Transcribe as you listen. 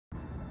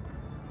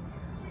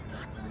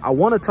I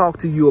want to talk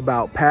to you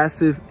about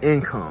passive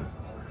income.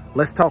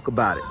 Let's talk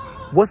about it.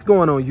 What's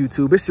going on,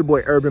 YouTube? It's your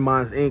boy Urban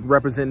Minds Inc.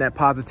 representing that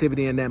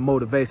positivity and that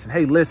motivation.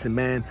 Hey, listen,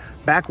 man,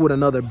 back with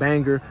another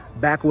banger,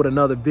 back with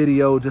another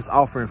video, just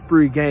offering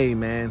free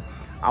game, man.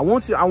 I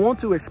want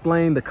to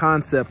explain the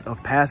concept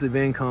of passive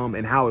income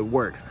and how it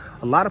works.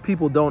 A lot of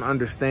people don't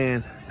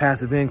understand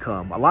passive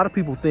income. A lot of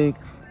people think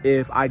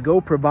if I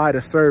go provide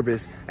a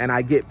service and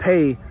I get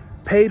paid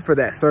for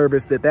that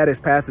service, that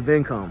is passive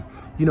income.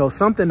 You know,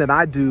 something that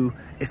I do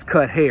is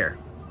cut hair.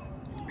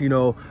 You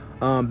know,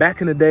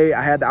 back in the day,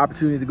 I had the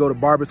opportunity to go to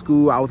barber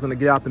school. I was going to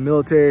get out the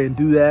military and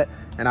do that.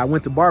 And I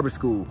went to barber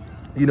school.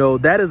 You know,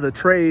 that is a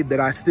trade that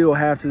I still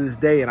have to this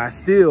day. And I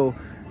still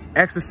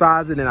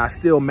exercise it and I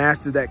still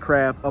master that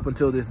craft up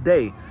until this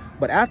day.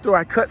 But after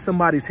I cut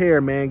somebody's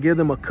hair, man, give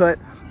them a cut,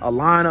 a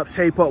line up,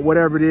 shape up,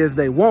 whatever it is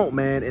they want,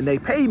 man, and they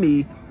pay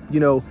me, you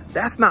know,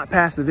 that's not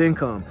passive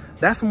income.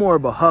 That's more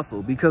of a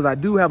hustle because I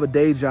do have a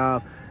day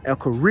job, a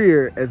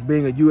career as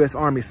being a U.S.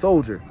 Army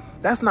soldier.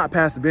 That's not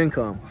passive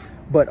income.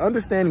 But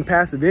understanding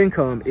passive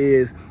income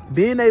is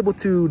being able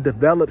to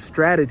develop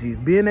strategies,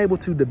 being able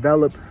to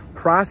develop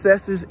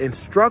processes and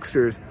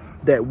structures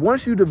that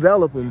once you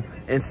develop them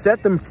and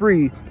set them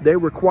free, they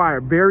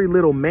require very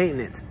little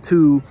maintenance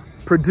to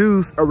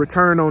produce a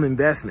return on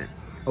investment.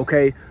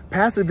 Okay,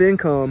 passive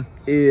income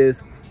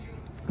is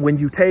when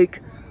you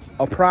take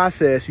a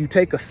process, you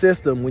take a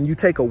system, when you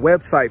take a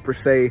website per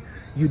se,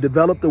 you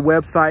develop the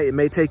website. It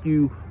may take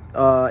you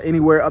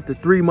anywhere up to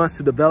 3 months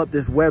to develop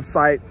this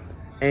website.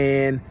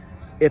 And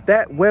if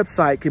that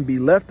website can be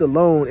left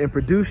alone and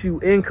produce you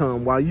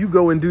income while you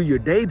go and do your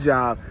day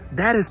job,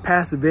 that is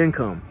passive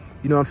income.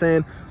 You know what I'm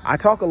saying? I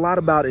talk a lot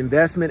about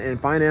investment and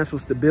financial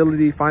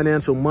stability,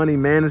 financial money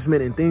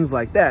management and things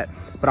like that.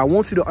 But I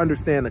want you to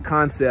understand the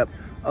concept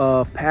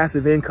of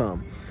passive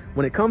income.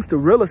 When it comes to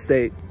real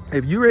estate,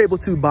 if you're able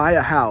to buy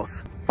a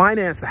house,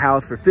 finance a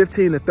house for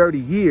 15 to 30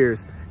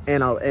 years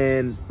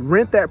and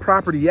rent that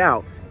property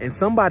out, and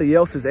somebody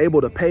else is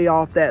able to pay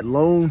off that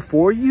loan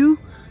for you,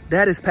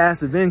 that is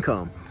passive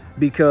income.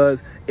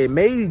 Because you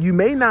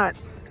may not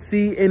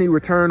see any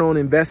return on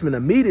investment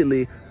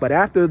immediately, but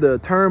after the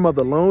term of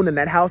the loan and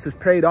that house is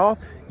paid off,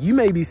 you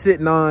may be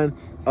sitting on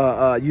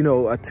you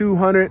know, a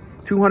 $200,000,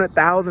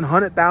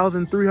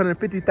 $100,000,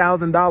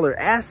 $350,000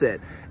 asset.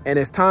 And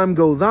as time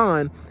goes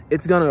on,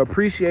 it's going to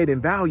appreciate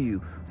in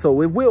value.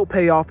 So it will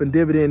pay off in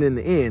dividend in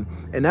the end.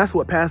 And that's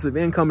what passive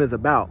income is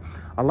about.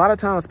 A lot of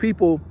times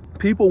people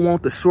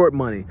want the short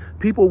money.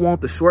 People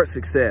want the short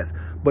success.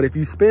 But if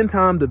you spend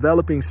time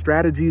developing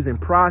strategies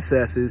and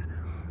processes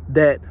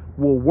that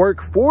will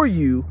work for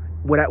you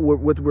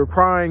with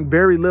requiring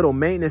very little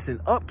maintenance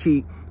and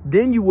upkeep,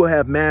 then you will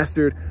have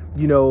mastered,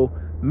 you know,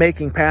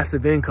 making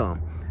passive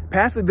income.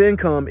 Passive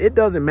income, it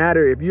doesn't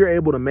matter if you're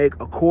able to make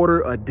a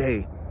quarter a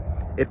day.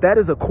 If that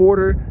is a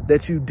quarter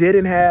that you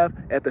didn't have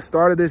at the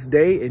start of this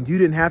day and you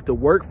didn't have to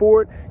work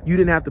for it, you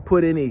didn't have to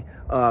put any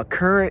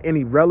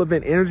any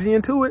relevant energy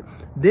into it,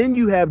 then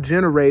you have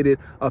generated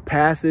a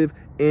passive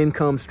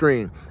income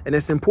stream. And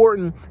it's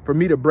important for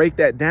me to break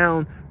that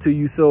down to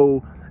you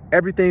so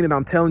everything that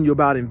I'm telling you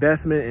about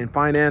investment and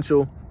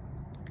financial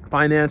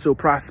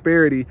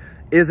prosperity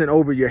isn't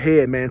over your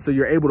head, man, so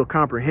you're able to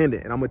comprehend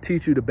it. And I'm gonna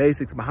teach you the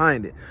basics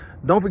behind it.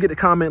 Don't forget to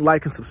comment,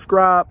 like, and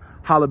subscribe.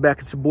 Holla back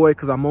at your boy,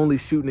 because I'm only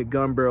shooting at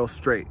gun barrel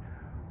straight.